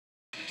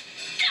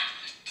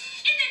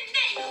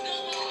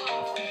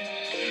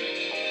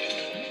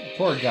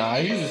Poor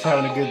guy, he's just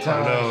having a good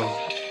time. I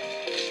know.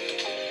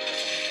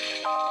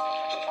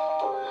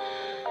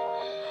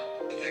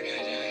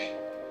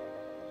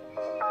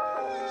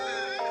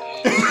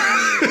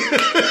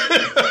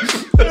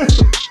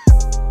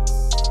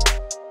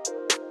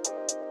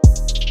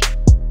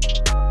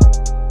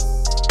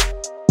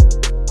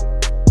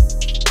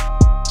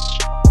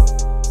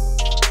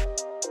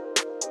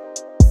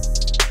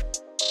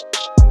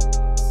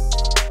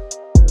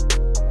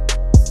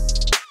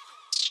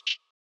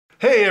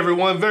 Hey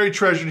everyone, Very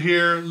Treasured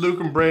here. Luke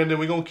and Brandon,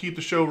 we're gonna keep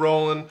the show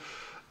rolling.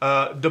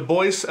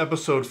 Boys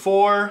episode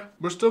 4.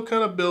 We're still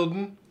kind of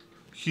building.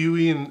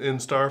 Huey and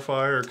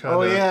Starfire are kind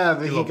of... Oh yeah,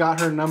 but he got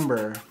her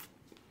number.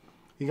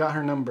 He got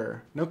her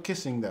number. No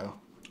kissing though.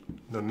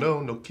 No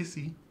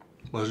kissy.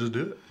 Let's just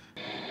do it.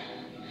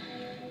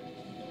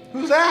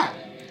 Who's that?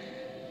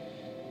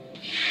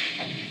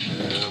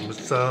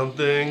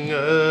 Something.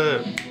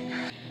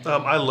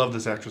 I love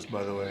this actress,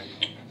 by the way.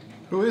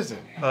 Who is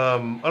it? I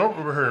don't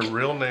remember her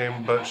real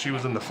name, but she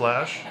was in The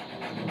Flash.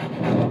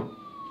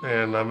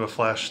 And I'm a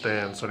Flash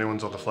stan, so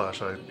anyone's on The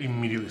Flash, I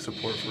immediately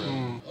support for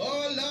him.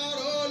 Oh,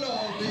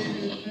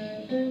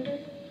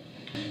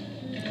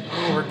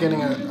 we're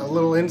getting a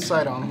little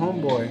insight on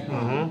Homeboy.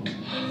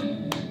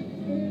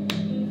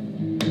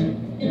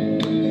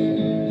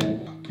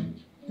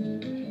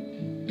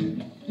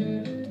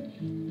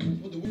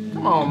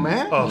 Come on,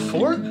 man. A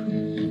fork?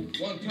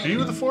 Do you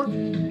with a fork?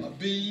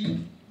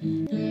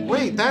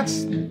 Wait, that's...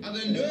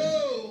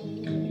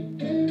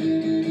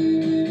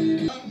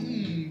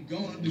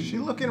 Is she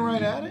looking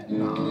right at it?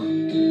 Nah.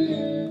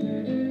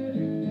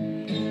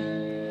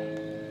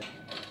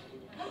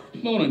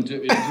 Morning,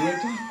 Deputy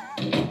Director.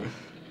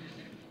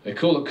 They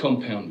call it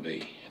Compound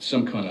B. It's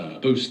some kind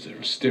of booster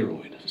or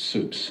steroid for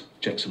soups.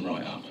 Checks them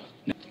right up.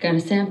 Got a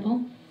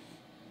sample?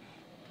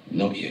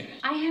 Not yet.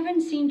 I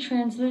haven't seen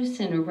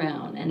translucent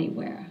around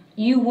anywhere.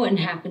 You wouldn't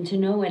happen to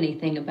know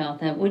anything about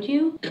that, would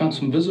you? Cunt's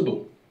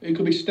invisible. He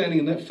could be standing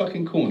in that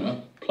fucking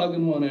corner,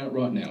 plugging one out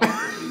right now.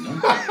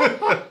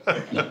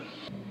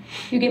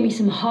 You get me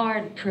some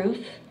hard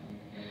proof,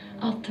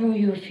 I'll throw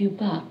you a few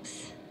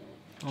bucks.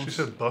 She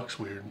said bucks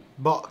weird.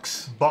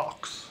 Bucks.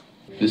 Box.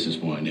 This is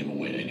why I never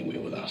went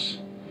anywhere with us.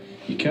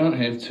 You can't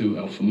have two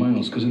alpha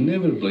males, because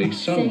inevitably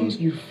someone's...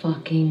 You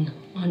fucking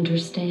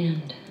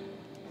understand.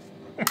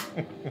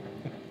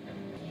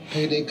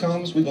 Payday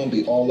comes, we're gonna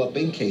be all up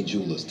in K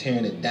Jewelers,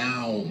 tearing it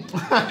down.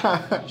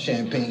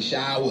 Champagne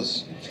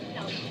showers.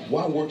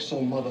 Why work so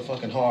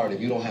motherfucking hard if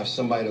you don't have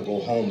somebody to go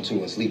home to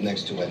and sleep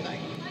next to at night?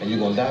 And you're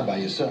gonna die by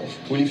yourself.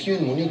 Well, if you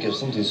and Monique have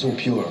something so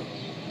pure,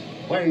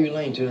 why are you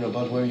lying to her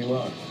about where you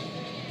are?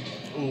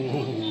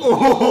 Oh!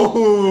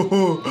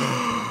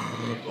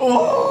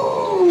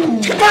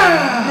 Oh!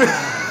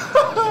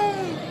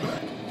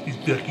 He's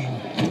backing.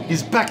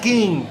 He's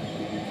backing.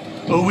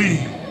 Oh,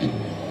 we.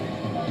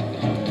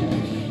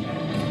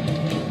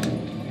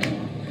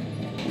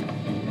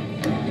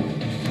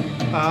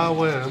 I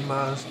wear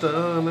my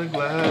stomach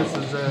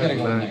glasses at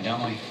night.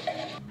 Don't we?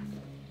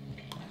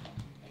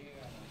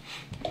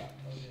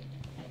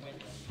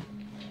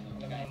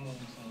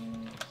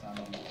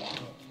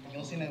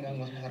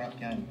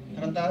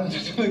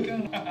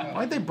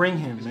 Why'd they bring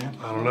him, man?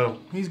 I don't know.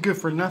 He's good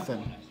for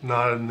nothing.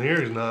 Not in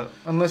here, he's not.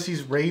 Unless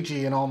he's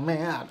ragey and all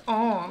mad.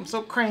 Oh, I'm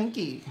so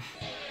cranky.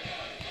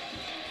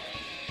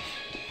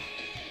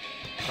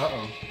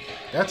 Uh-oh.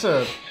 That's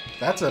a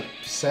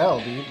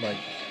cell, dude. Like,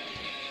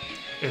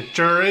 It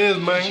sure is,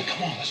 man.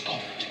 Come on, let's go.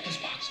 Check these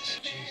boxes.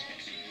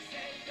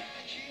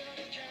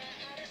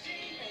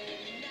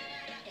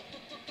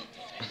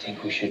 I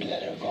think we should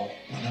let her go.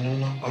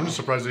 No. I'm just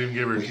surprised they even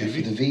gave her a We're here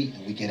for the TV. V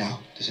and we get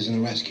out. This isn't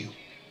a rescue.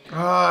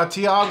 ah,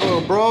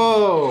 Tiago,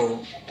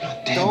 bro.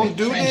 God damn Don't it,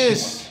 do friendship.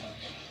 this.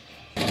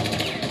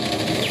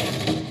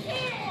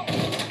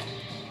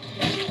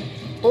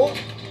 Oh.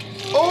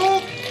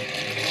 Oh.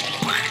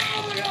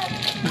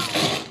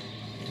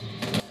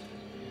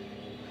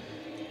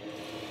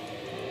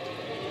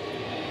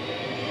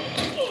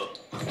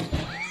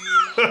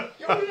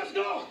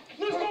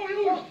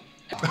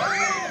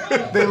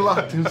 They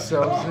locked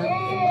themselves in.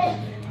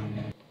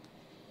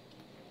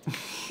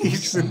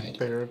 He's in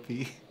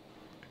therapy.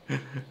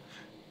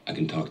 I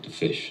can talk to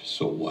fish,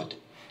 so what?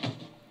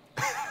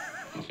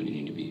 Often you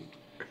need to be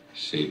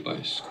saved by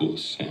a school of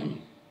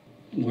salmon.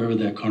 Where would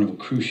that Carnival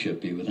cruise ship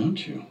be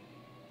without you?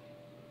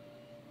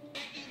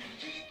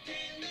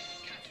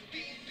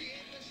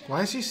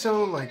 Why is he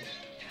so, like,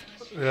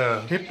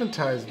 Yeah.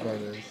 hypnotized by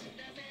this?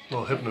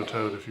 Well,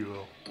 hypnotoad, if you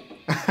will.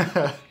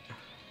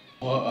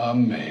 What a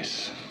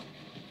mess.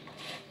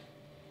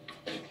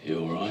 You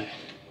all right?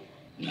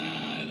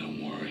 Nah,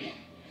 don't worry.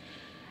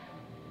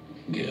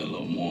 Get a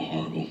little more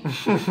horrible.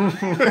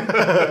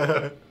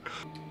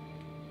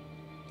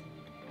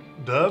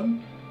 Dub?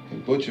 Hey,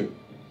 Butcher,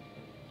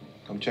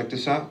 come check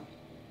this out.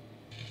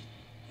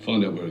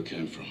 Find out where it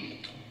came from.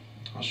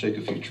 I'll shake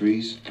a few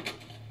trees.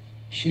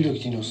 She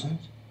looked innocent.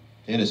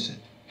 Innocent.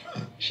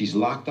 She's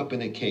locked up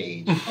in a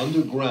cage,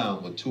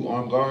 underground with 2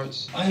 armed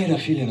guards. I had a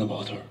feeling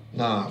about her.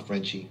 Nah,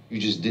 Frenchie, you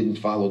just didn't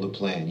follow the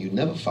plan. You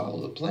never follow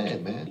the plan,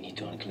 You man. need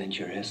to unclench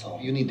your asshole.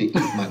 You need to eat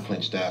my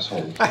clenched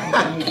asshole.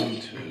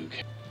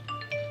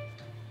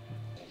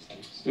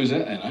 Who's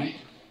that, N.I.?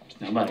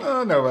 Nobody.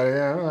 Oh, nobody.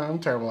 I'm a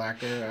terrible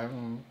actor.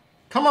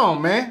 Come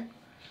on, man.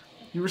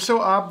 You were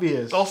so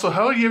obvious. Also,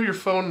 how do you have your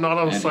phone not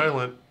on Andy.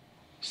 silent?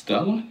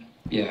 Starlight?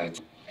 Yeah,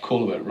 it's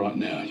cool about right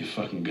now. You're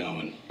fucking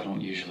going. I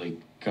don't usually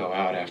go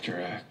out after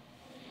a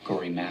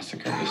gory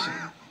massacre. Listen,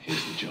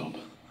 here's the job.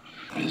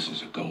 This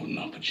is a golden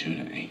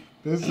opportunity.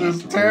 This And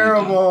is after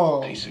all we've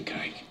terrible. done, piece of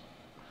cake.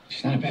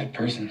 She's not a bad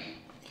person.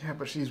 Yeah,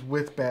 but she's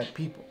with bad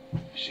people.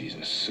 She's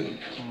a soup.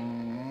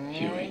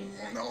 Huey.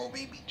 No,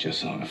 baby.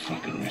 Just like the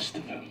fucking rest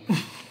of them.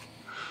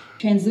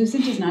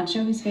 Translucent does not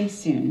show his face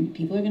soon.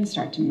 People are going to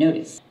start to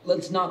notice.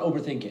 Let's not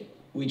overthink it.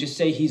 We just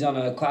say he's on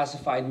a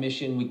classified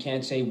mission. We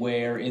can't say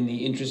where in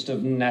the interest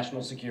of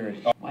national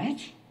security. What?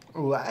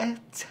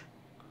 What?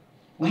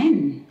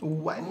 When?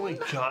 What? Oh my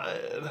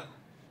god.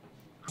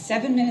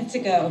 7 minutes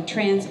ago,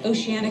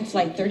 Transoceanic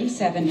Flight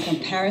 37 from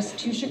Paris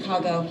to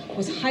Chicago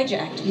was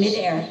hijacked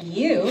midair.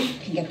 You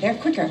can get there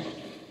quicker.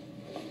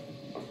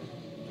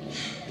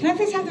 Can I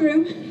please have the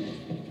room?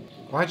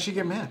 Why'd she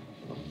get mad?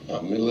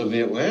 Middle of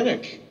the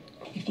Atlantic.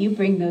 If you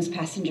bring those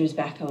passengers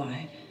back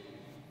alive,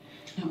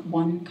 not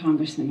one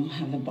congressman will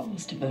have the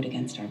balls to vote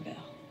against our bill.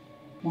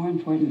 More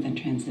important than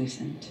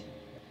translucent.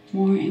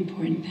 More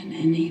important than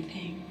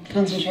anything.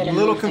 Concentrate A on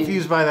little one thing.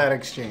 confused by that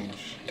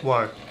exchange.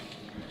 Why?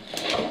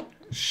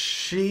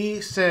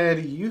 She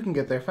said you can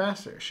get there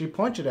faster. She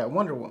pointed at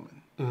Wonder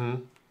Woman.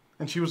 Mm-hmm.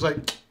 And she was like,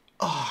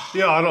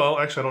 Yeah, I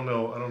don't. Actually, I don't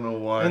know. I don't know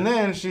why. and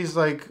then she's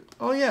like,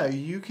 oh yeah,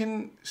 you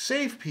can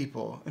save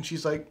people. And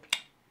she's like,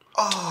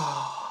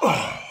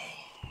 oh.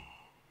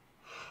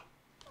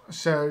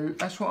 So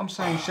that's what I'm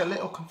saying. She's a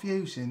little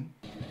confusing.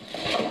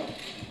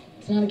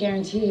 It's not a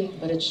guarantee,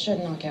 but it should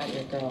knock out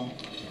your girl.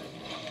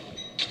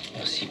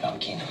 You'll see,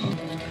 Pumpkin.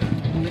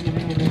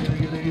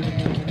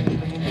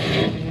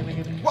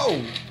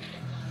 Whoa!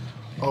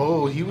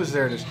 Oh, he was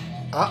there to.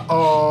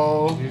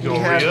 Uh-oh. You He gonna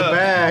had the re-up.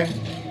 bag.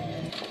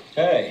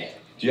 Hey,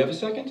 do you have a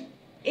second?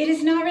 It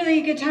is not really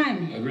a good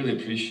time. I really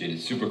appreciate it.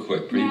 Super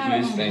quick. Pretty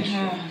please. Thanks.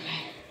 No.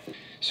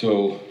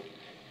 So,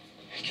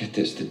 get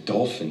this. The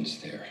dolphins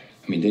there.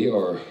 I mean, they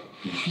are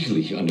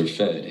really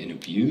underfed and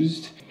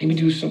abused. Maybe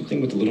do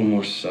something with a little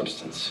more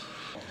substance.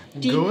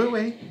 Go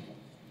away.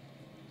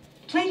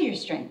 Play to your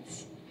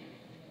strengths.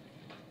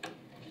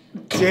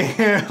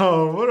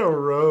 Damn, what a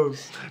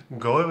roast.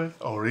 Go away.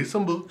 I'll read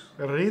some books.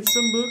 Read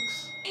some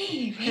books.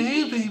 Hey,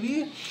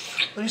 baby.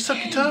 Let me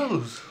suck your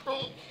toes.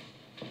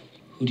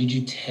 Who did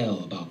you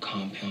tell about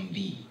Compound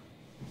B?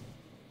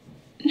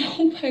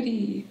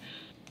 Nobody.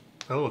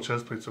 That little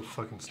chest plate's so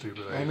fucking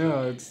stupid. I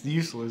know, it's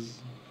useless.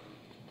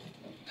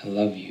 I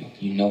love you.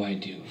 You know I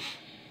do.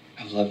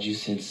 I've loved you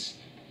since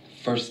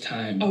the first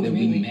time Oh, that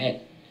really? we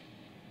met.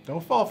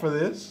 Don't fall for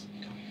this.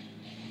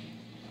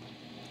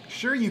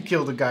 Sure, you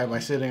killed a guy by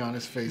sitting on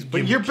his face, but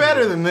Give me you're a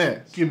better kiss. than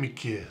this. Give me a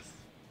kiss.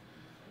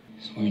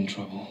 So we're in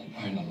trouble.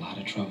 We're in a lot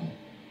of trouble.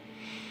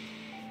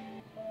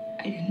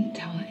 I didn't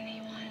tell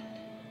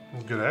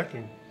anyone. Good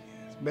acting.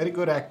 It's very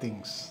good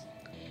actings.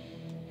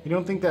 You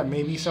don't think that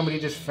maybe somebody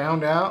just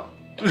found out?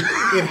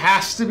 It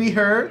has to be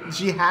her.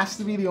 She has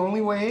to be the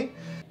only way.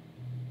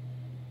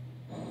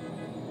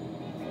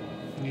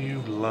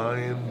 You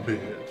lying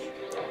bitch.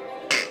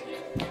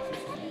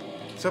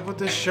 What's up with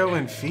this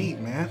showing feet,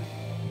 man?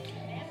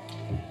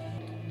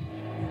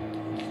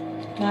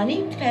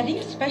 Money,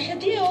 Petty, special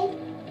deal.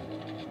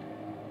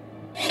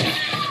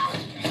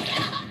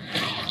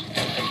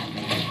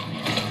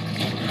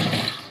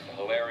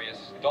 Hilarious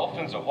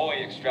Dolphins Ahoy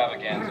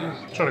extravaganza.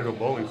 I'm trying to go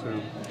bowling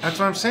soon. That's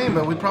what I'm saying,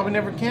 but we probably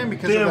never can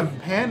because of the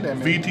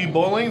pandemic. VT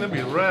bowling? That'd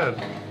be rad.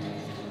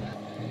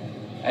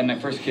 I had my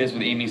first kiss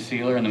with Amy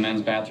Sealer in the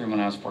men's bathroom when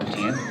I was 14.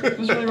 It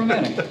was really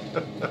romantic.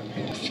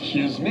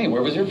 Excuse me,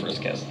 where was your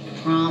first kiss?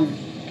 Prom.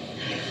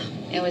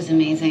 It was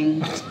amazing.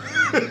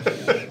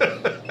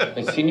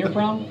 Like senior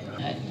prom?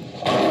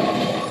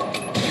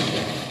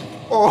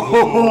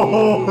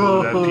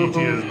 Oh, that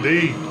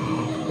PTSD.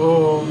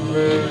 Oh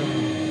man.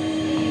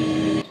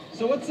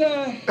 So what's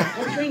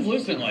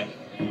translucent like?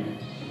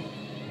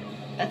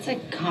 That's a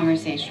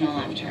conversational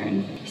left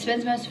turn. He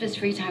spends most of his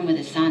free time with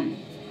his son.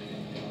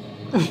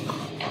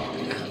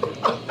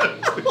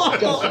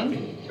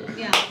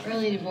 Yeah,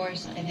 early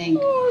divorce, I think.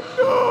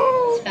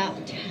 Oh It's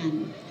about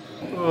 10.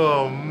 no.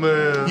 Oh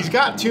man. He's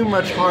got too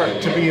much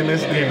heart to be in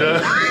this He game.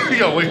 does. He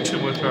got way too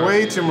much heart.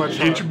 Way too much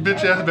Get heart. your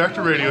bitch ass back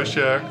to Radio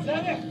Shack.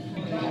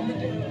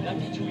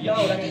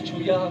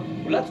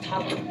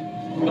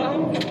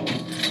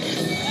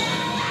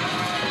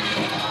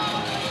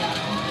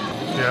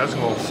 Yeah, that's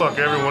gonna fuck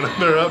everyone in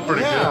there up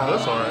pretty Yeah. good.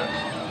 That's alright.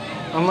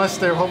 Unless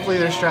hopefully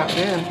they're strapped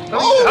in.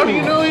 How do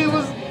you know he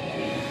was?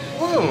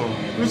 Whoa.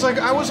 He was like,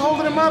 I was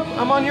holding him up.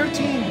 I'm on your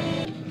team.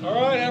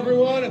 All right,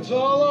 everyone, it's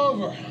all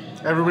over.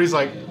 Everybody's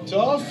like, It's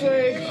all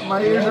safe.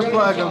 my ears are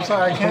plugged. I'm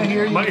sorry, I can't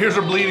hear you. My ears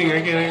are bleeding.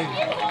 I can't hear you.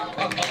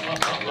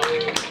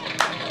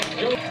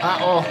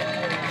 Uh-oh.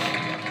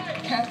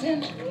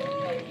 Captain?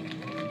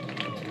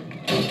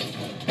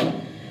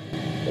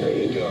 There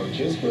you go.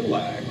 Just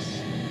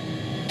relax.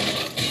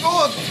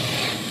 Oh!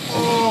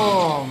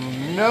 Oh,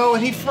 no.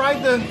 And he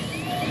fried the...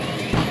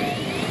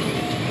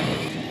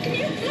 Can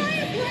you fly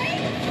a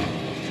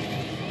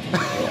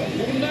plane?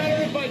 Wouldn't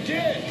matter if I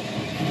did.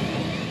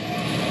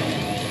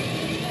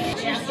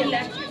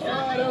 All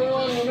right,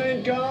 everyone,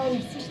 remain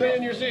calm. Stay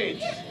in your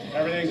seats.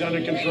 Everything's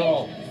under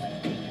control.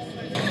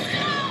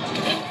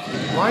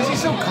 Why is he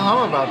so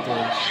calm about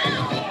this?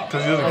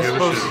 Because he doesn't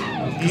give a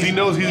shit. Because he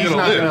knows he's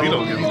gonna live. He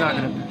don't give a shit.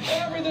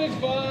 Everything's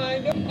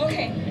fine.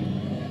 Okay.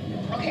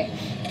 Okay.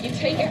 You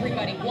take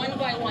everybody one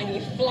by one, you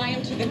fly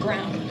them to the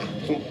ground.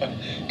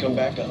 Come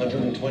back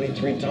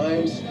 123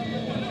 times?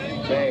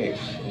 Maeve,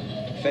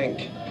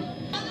 think.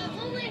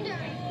 Homelander,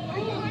 are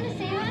you going to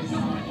save us?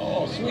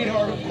 Oh,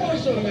 sweetheart, of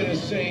course I'm gonna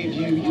save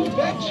you. You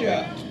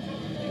betcha.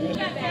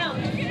 Get down.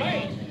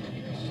 Hey.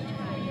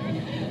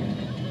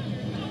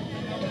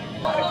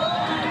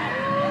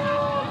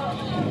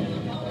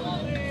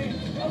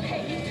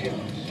 Okay, you two.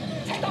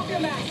 Take off your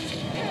masks.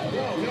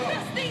 No.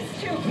 Just these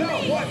two, No,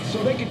 please. what?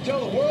 So they can tell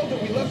the world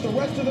that we left the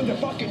rest of them to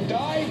fucking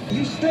die?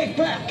 You stay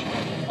back.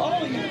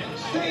 All of you,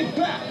 stay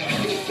back.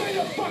 You stay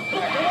the fuck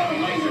back or I'll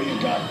laser you,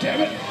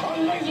 goddammit.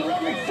 I'll laser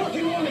every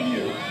fucking one of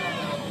you.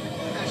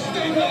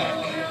 Stay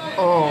back.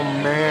 Oh,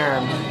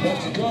 man.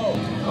 Let's go.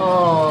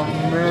 Oh,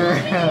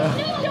 man.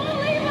 Don't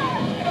leave us,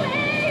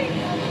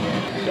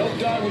 please! Don't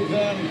die with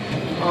them.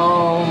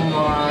 Oh,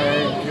 my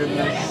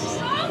goodness.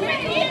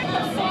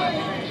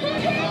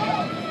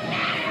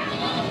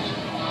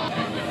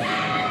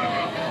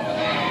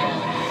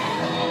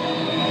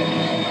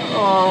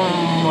 Oh,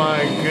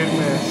 my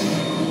goodness.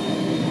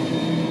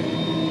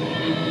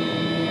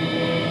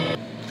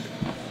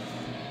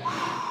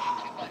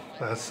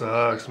 That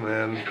sucks,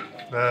 man.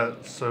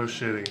 That's so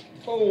shitty.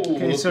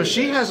 Okay, so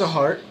she has a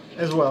heart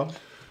as well.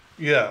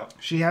 Yeah.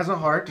 She has a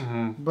heart,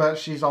 but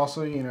she's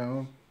also, you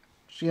know,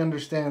 she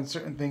understands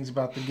certain things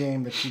about the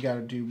game that she got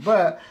to do.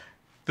 But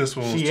this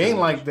one she ain't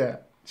like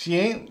that. She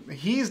ain't.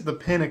 He's the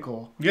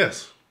pinnacle.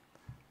 Yes.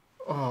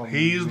 Oh,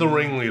 he's the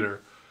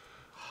ringleader.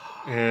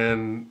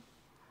 And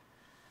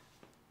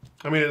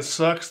I mean, it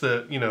sucks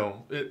that, you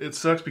know, it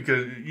sucks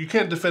because you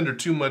can't defend her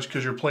too much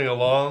because you're playing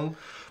along.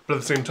 But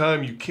at the same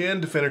time, you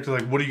can defend her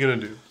because, like, what are you going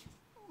to do?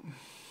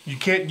 You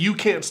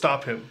can't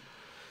stop him.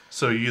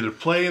 So you either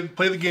play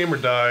the game or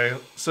die.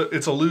 So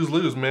it's a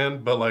lose-lose, man.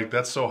 But, like,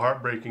 that's so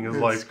heartbreaking. It's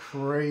like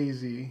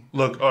crazy.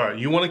 Look, all right,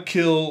 you want to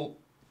kill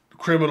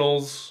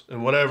criminals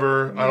and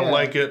whatever. I don't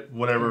like it.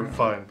 Whatever,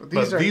 fine. But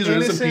these are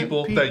innocent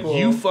people that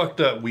you fucked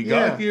up. We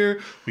got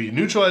here. We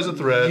neutralized the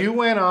threat. You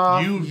went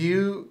off.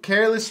 You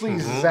carelessly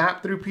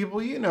zapped through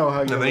people. You know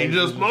how you. And then you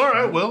just, all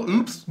right, well,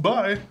 oops,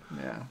 bye.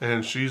 Yeah.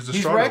 And she's He's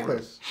distraught.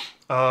 reckless.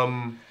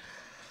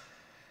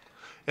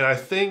 And I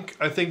think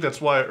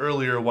that's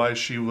why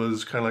she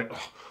was kind of like,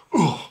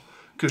 oh,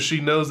 because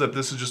she knows that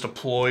this is just a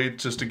ploy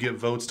just to get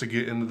votes to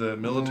get into the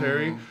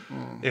military,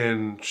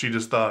 and she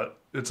just thought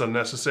it's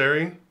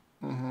unnecessary.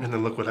 And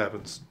then look what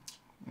happens.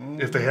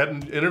 If they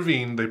hadn't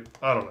intervened,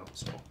 I don't know.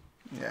 So.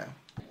 Yeah.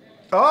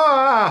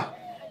 Ah!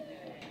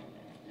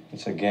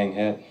 It's a gang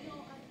hit.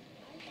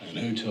 And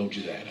who told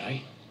you that,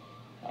 eh?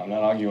 I'm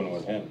not arguing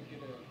with him.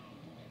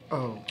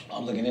 Oh.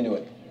 I'm looking into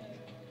it.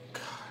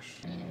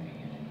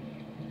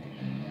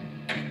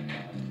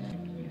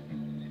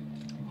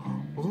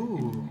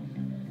 Ooh.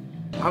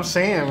 I'm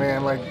saying,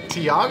 man, like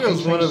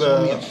Tiago's one of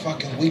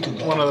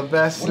the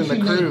best in the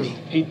crew.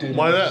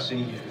 Why that?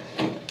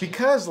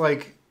 Because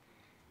like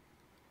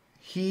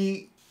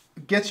he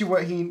gets you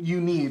what you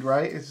need,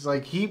 right? It's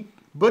like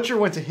Butcher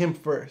went to him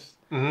first,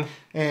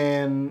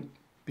 and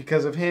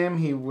because of him,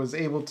 he was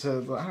able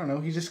to. I don't know.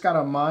 He just got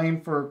a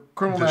mind for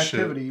criminal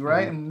activity,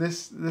 right? And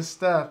this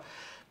stuff,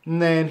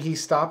 and then he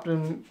stopped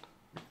and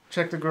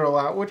checked the girl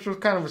out, which was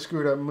kind of a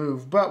screwed up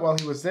move. But while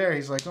he was there,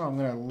 he's like, "Oh, I'm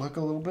gonna look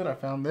a little bit. I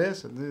found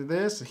this and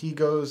this." He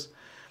goes.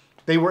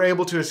 They were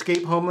able to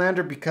escape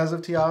Homelander because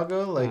of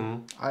Tiago. Like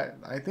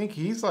I think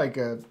he's like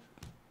a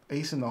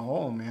ace in the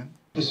hole, man.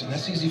 Listen,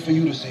 that's easy for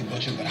you to say,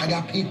 Butcher, but I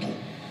got people.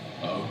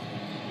 Oh,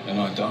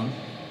 and I don't?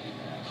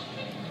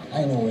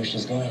 I know where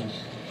she's going.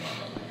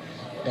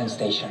 Gun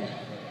station.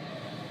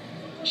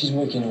 She's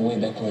working her way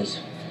backwards.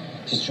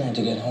 She's trying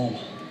to get home.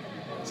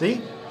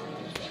 See?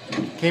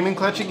 Came in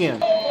clutch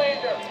again.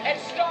 Homelander and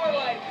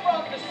Starlight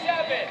from the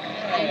 7.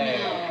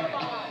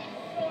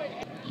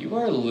 You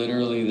are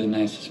literally the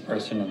nicest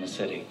person in the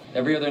city.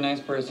 Every other nice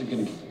person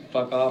can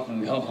fuck off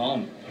and go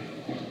home.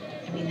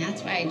 I mean,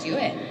 that's why I do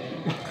it.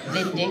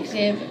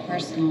 Vindictive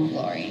personal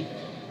glory.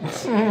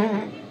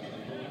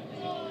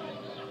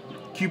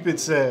 Cupid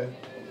said.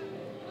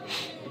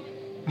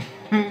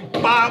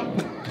 Bop!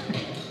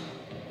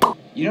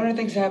 You know what I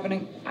think's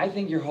happening? I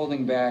think you're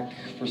holding back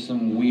for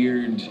some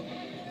weird,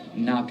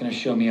 not gonna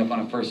show me up on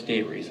a first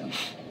date reason.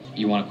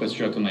 You wanna quit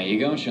stroking my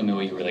ego and show me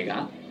what you really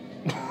got?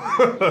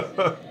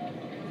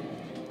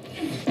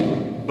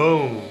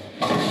 Boom.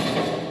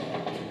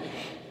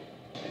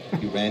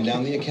 He ran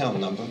down the account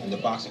number, and the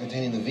box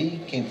containing the V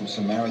came from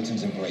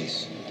Samaritan's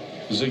Embrace.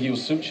 Ziggy will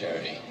suit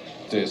charity.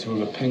 There's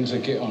whoever pings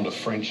it, get onto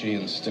Frenchie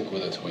and stick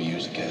with it till we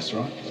use the gas,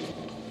 right?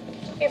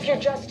 If you're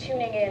just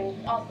tuning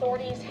in,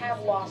 authorities have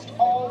lost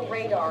all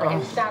radar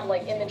and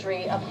satellite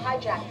imagery of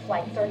hijacked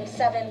Flight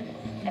 37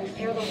 and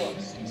fear the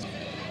worst.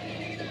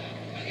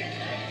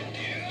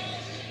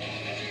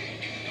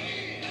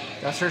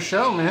 That's her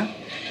show, man.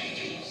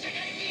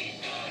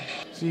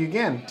 See,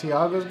 again,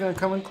 Tiago's gonna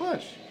come in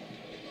clutch.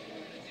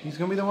 He's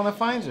gonna be the one that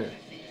finds her.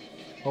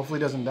 Hopefully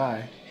he doesn't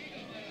die.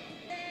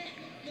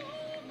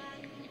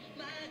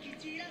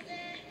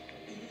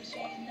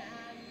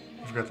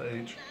 I forgot the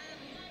H.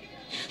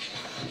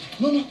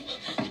 No, no.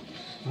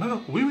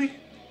 No, wee wee.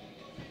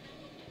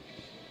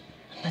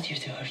 I'm not here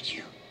to hurt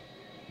you.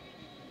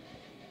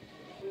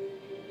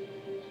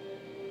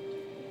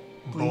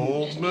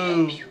 Bold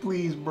move.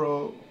 Please,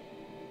 bro.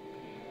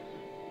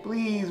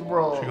 Please,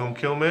 bro. She gonna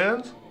kill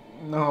mans?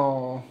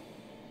 No.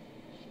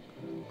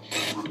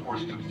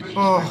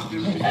 Oh.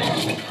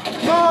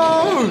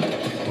 No!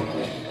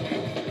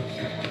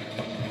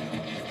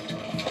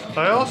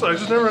 I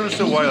just never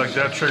understood why like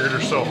that triggered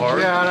her so hard.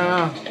 Yeah, I don't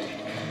know.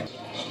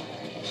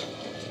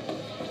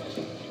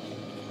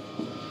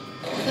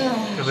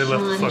 And they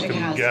left the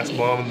fucking gas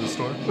bomb in the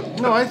store.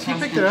 No, he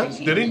picked it up.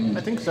 Did he?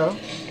 I think so.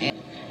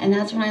 And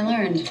that's when I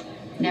learned,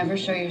 never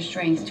show your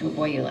strengths to a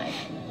boy you like.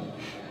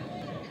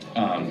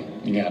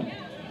 You gotta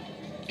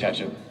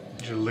catch it.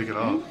 You should lick it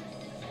off.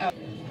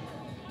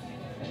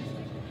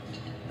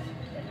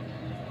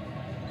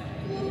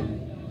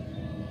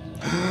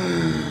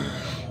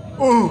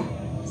 Ooh.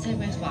 Save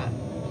my spot.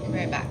 Be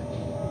right back.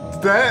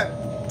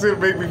 That didn't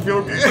make me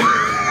feel good.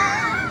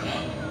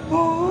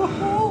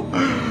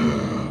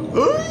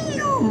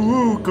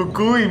 Ooh,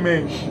 cuckooing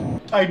me.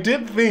 I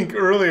did think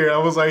earlier, I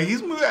was like,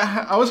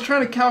 I was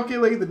trying to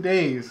calculate the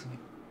days.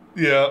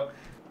 Yeah.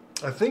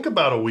 I think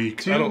about a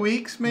week. 2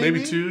 weeks, maybe?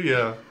 Maybe 2,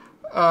 yeah.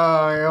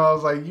 I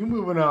was like, you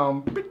moving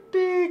on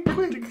pretty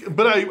quick.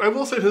 But I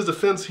will say in his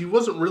defense, he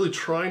wasn't really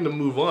trying to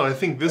move on. I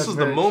think this is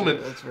the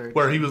moment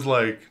where he was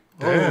like,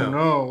 damn. Oh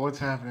no, what's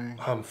happening?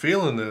 I'm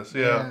feeling this,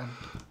 yeah.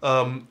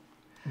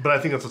 But I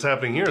think that's what's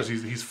happening here is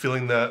he's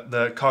feeling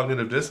that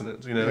cognitive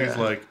dissonance. You know, he's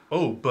like,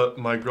 oh, but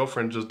my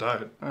girlfriend just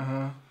died.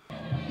 Uh-huh.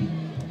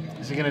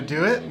 Is he gonna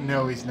do it?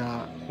 No, he's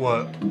not.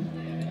 What?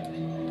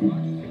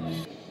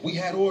 We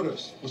had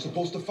orders. We're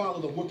supposed to follow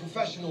them. We're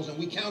professionals and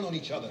we count on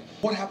each other.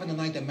 What happened the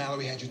night that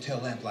Mallory had your tail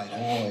lamplight?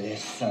 Oh,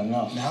 that's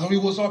enough. Mallory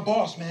was our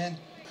boss, man.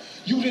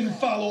 You didn't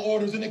follow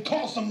orders and it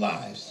cost some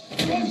lives.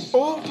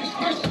 Oh.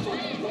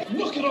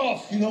 Knock it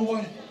off. You know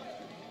what?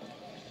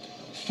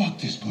 Fuck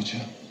this,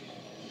 Butcher.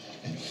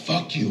 And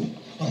fuck you.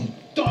 I'm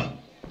done.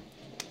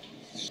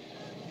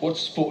 What's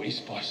Sporty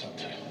Spice up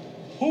to?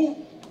 Who?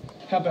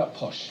 How about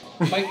Posh?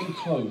 Making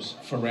clothes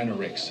for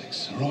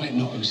anorexics, right?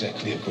 Not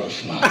exactly a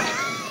growth mark.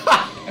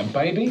 And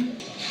Baby?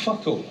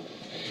 Fuck all.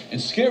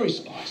 And Scary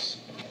Spice?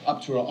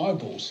 Up to her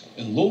eyeballs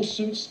in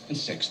lawsuits and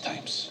sex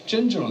tapes.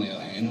 Ginger, on the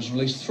other hand, has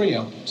released 3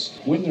 albums.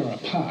 When they're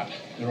apart,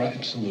 they're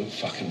absolute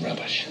fucking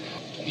rubbish.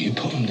 You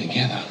put them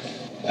together,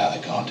 they're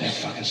the goddamn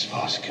fucking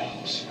Spice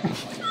Girls.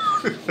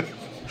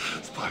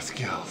 Spice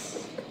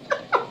Girls.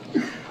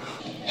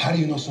 How do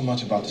you know so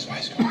much about the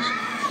Spice Girls?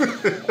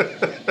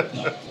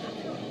 No.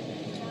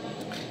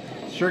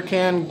 Sure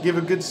can give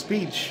a good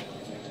speech.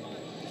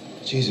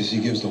 Jesus, he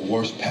gives the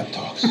worst pep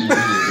talks. He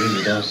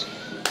really does.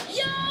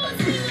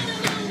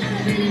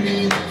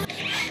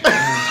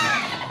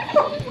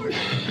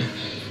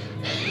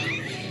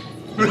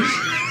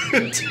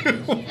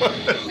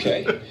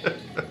 Okay.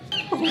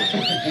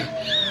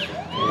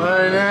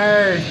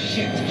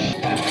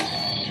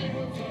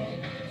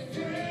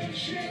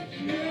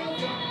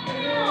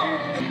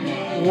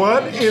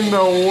 What in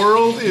the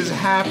world is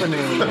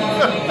happening?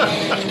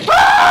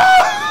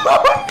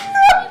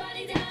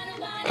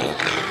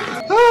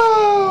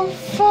 Oh,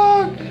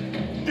 fuck.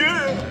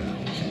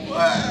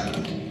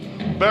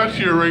 Back to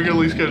your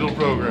regularly scheduled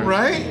program.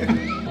 Right?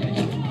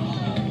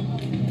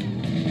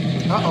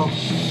 Uh-oh.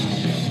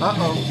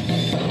 Uh-oh.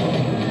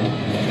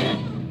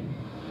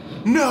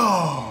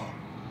 No!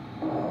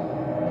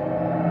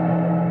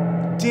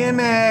 Damn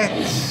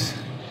it!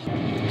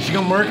 She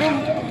gonna murk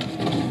him?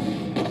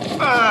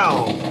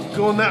 Ow!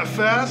 Going that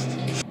fast?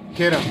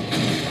 Get him.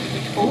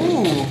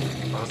 Ooh.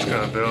 That's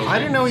kind of dope. I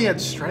didn't know he had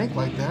strength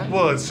like that.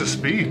 Well, it's just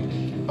speed.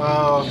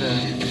 Oh,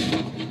 okay.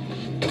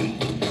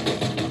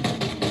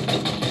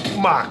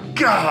 My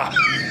God!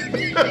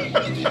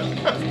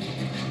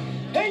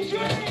 Hey,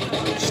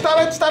 Trey! Stop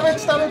it, stop it,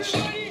 stop it!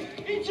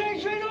 Hey, Trey,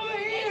 right over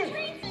here!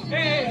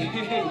 Hey!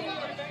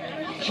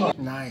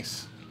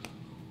 Nice.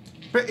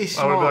 Pretty I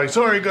small. would be like,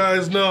 sorry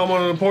guys, no, I'm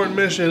on an important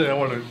mission, and I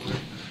want to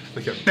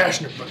like a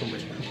bashing your fucking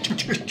mission.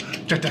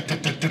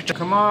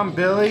 Come on,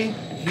 Billy.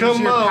 Use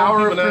Come your on,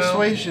 power of people now.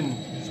 persuasion.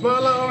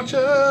 Smile on each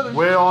other.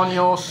 We're on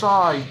your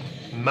side.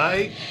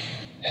 Mate.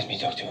 Let me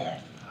talk to her.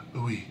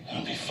 Ooh.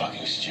 Don't be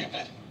fucking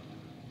stupid.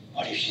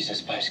 What if she's a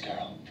Spice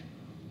Girl?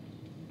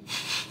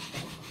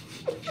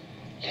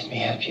 Let me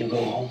help you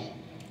go home.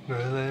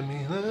 Let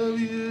me love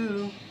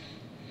you.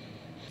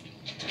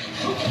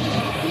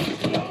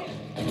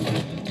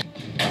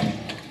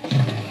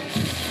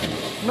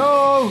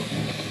 No!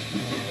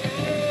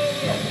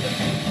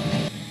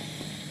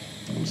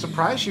 I'm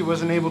surprised she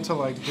wasn't able to,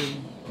 like, just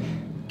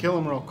kill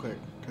him real quick,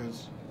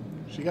 because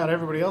she got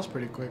everybody else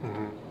pretty quick.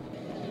 Damn.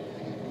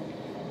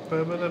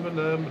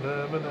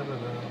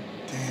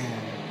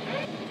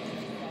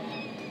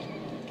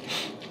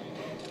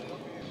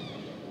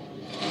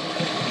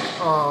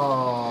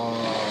 Oh,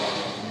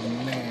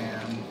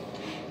 man.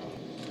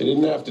 They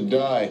didn't have to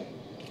die.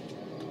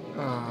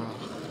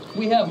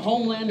 We have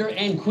Homelander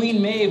and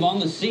Queen Maeve on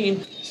the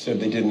scene. Said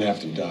they didn't have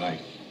to die.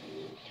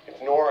 If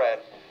NORAD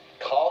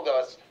called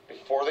us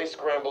before they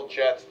scrambled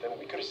jets, then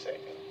we could have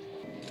saved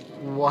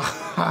them.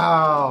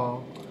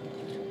 Wow.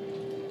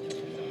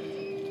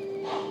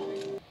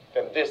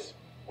 Then this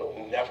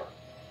will never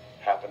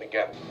happen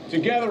again.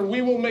 Together,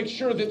 we will make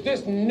sure that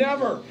this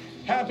never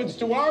happens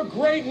to our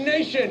great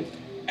nation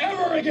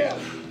ever again.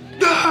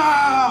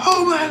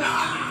 Homelander!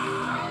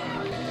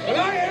 And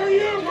I hear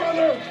you,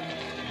 brother.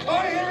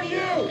 I hear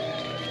you.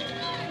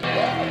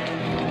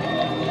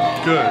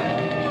 Good.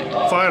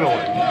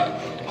 Finally.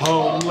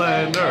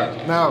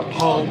 Homelander. No.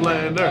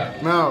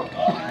 Homelander. No.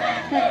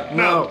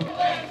 No.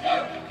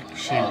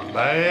 She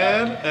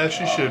mad as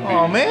she should be.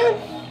 Oh, man.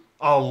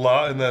 A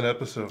lot in that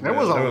episode. There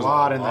man. was a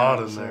lot in that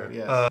in episode, there.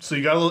 yes. So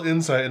you got a little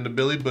insight into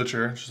Billy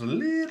Butcher, just a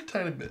little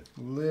tiny bit.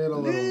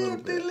 Little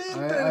bit.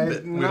 Tiny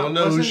bit. We don't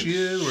know who she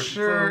is. Where she's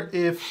sure from.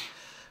 if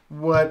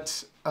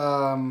what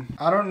I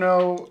don't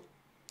know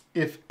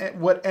if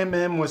what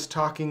MM was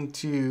talking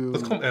to.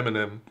 Let's call him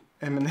Eminem.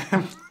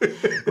 Eminem.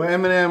 What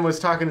Eminem was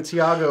talking to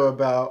Tiago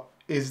about,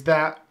 is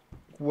that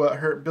what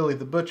hurt Billy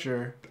the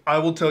Butcher? I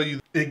will tell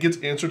you, it gets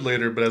answered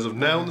later, but as of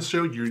now in the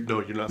show, you're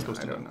not supposed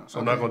to know. So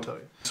I'm not going to tell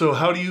you. So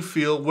how do you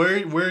feel? Where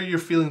are your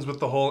feelings with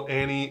the whole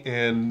Annie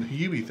and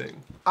Huey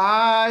thing?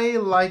 I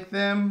like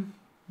them,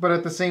 but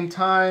at the same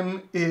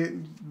time,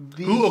 Who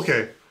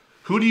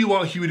do you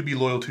want Huey to be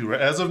loyal to? Right?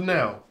 As of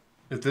now,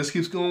 if this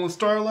keeps going with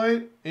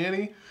Starlight,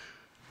 Annie,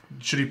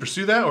 should he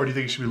pursue that, or do you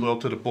think he should be loyal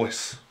to the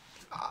boys?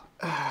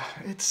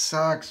 It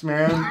sucks,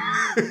 man.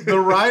 The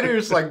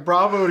writers, like,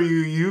 bravo to you.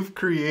 You've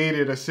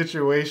created a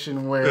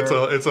situation where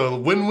it's a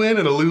win-win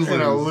and a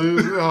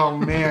lose-lose. Oh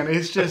man,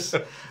 it's just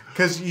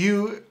because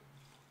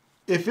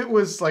if it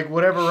was like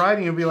whatever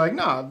writing, you'd be like,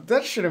 no,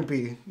 that shouldn't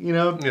be.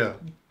 Yeah.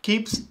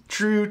 Keeps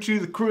true to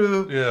the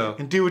crew. Yeah.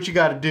 And do what you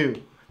got to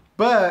do,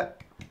 but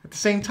at the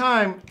same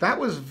time, that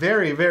was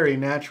very, very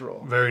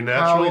natural. Very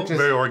natural,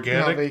 very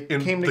organic. They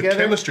came the together.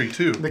 Chemistry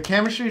too. The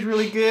chemistry is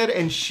really good,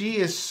 and she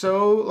is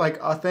so like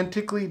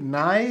authentically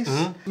nice.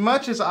 As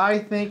much as I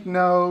think,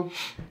 no,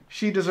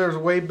 she deserves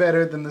way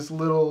better than this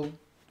little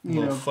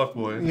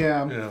fuckboy.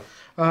 Yeah.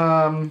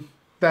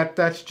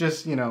 That's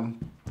just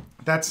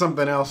that's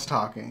something else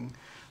talking.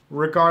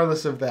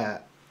 Regardless of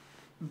that,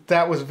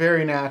 that was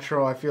very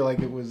natural. I feel like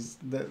it was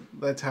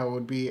that's how it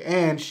would be,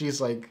 and she's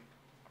like.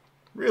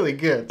 Really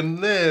good.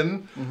 And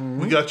then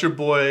we got your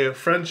boy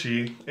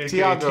Frenchie,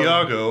 aka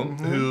Tiago,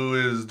 who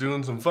is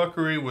doing some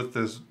fuckery with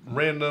this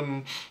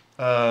random,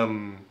 I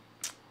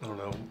don't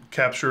know,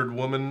 captured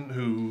woman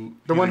who...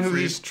 The one who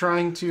he's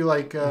trying to,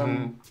 like,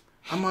 I'm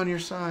on your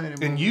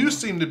side. And you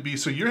seem to be...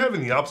 So you're having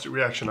the opposite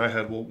reaction I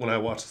had when I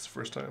watched this the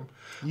first time.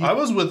 I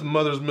was with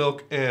Mother's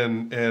Milk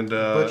and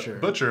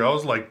Butcher. I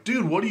was like,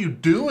 dude, what are you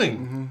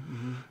doing?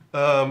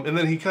 And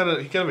then he kind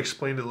of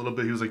explained it a little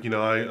bit. He was like,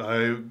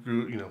 I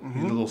grew, he's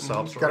a little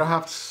soft spot. Gotta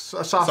have a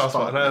soft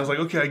spot. And I was like,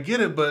 okay, I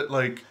get it, but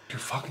like, you're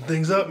fucking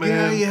things up,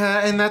 man. Yeah,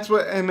 and that's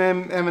what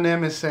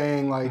Eminem is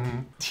saying. Like,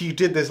 he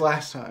did this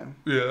last time.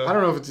 Yeah. I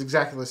don't know if it's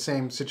exactly the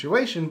same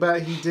situation,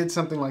 but he did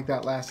something like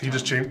that last time. He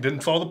just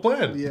didn't follow the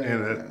plan. Yeah.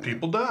 And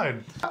people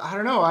died. I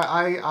don't know.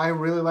 I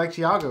really like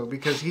Tiago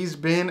because he's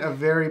been a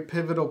very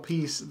pivotal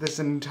piece this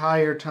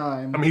entire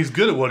time. I mean, he's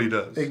good at what he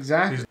does.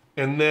 Exactly.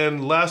 And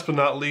then last but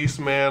not least,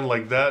 man,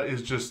 like that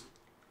is just,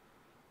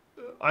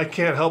 I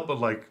can't help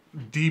but like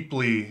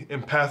deeply,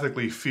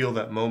 empathically feel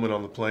that moment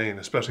on the plane,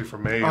 especially for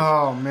Maeve.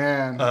 Oh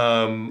man.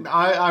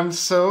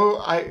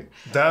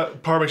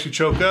 That part makes you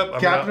choke up.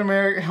 Captain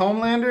America,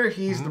 Homelander,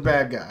 he's the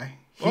bad guy.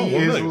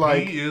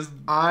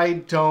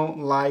 I don't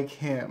like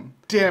him.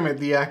 Damn it,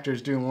 the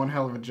actor's doing one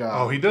hell of a job.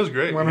 Oh, he does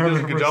great. 100%. He does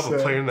a good job of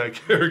playing that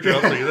character,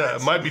 I'll tell you that.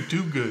 It might be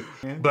too good.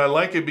 Yeah. But I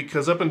like it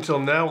because up until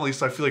now, at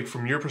least, I feel like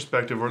from your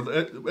perspective, or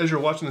as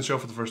you're watching the show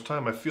for the first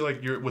time, I feel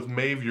like with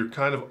Maeve, you're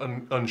kind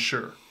of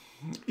unsure.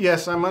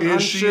 Yes, I'm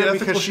unsure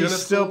because she's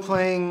still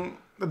playing...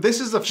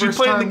 This is the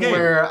first time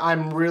where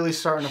I'm really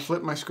starting to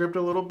flip my script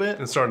a little bit.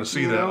 And starting to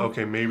see that,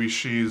 okay, maybe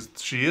she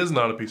is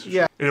not a piece of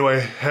shit. Anyway,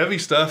 heavy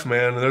stuff,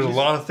 man. And there's a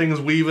lot of things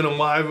weaving and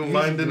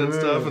winding and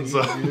stuff. And so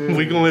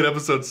we can hit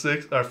episode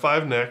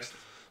 5 next.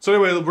 So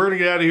anyway, we're going to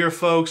get out of here,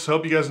 folks.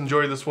 Hope you guys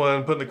enjoyed this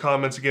one. Put in the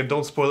comments again.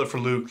 Don't spoil it for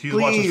Luke. He's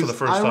watching this for the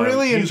first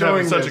time. He's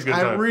having such a good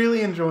time. I'm really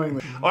enjoying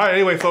this. All right,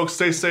 anyway, folks,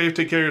 stay safe.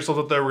 Take care of yourselves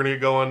out there. We're going to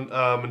get going.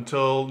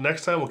 Until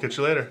next time, we'll catch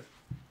you later.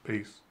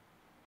 Peace.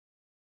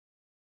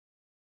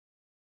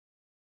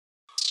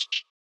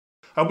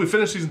 I hope we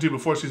finish season 2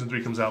 before season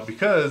 3 comes out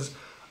because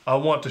I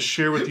want to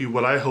share with you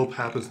what I hope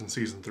happens in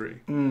season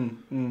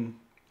 3.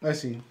 I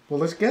see. Well,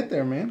 let's get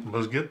there, man.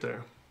 Let's get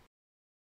there.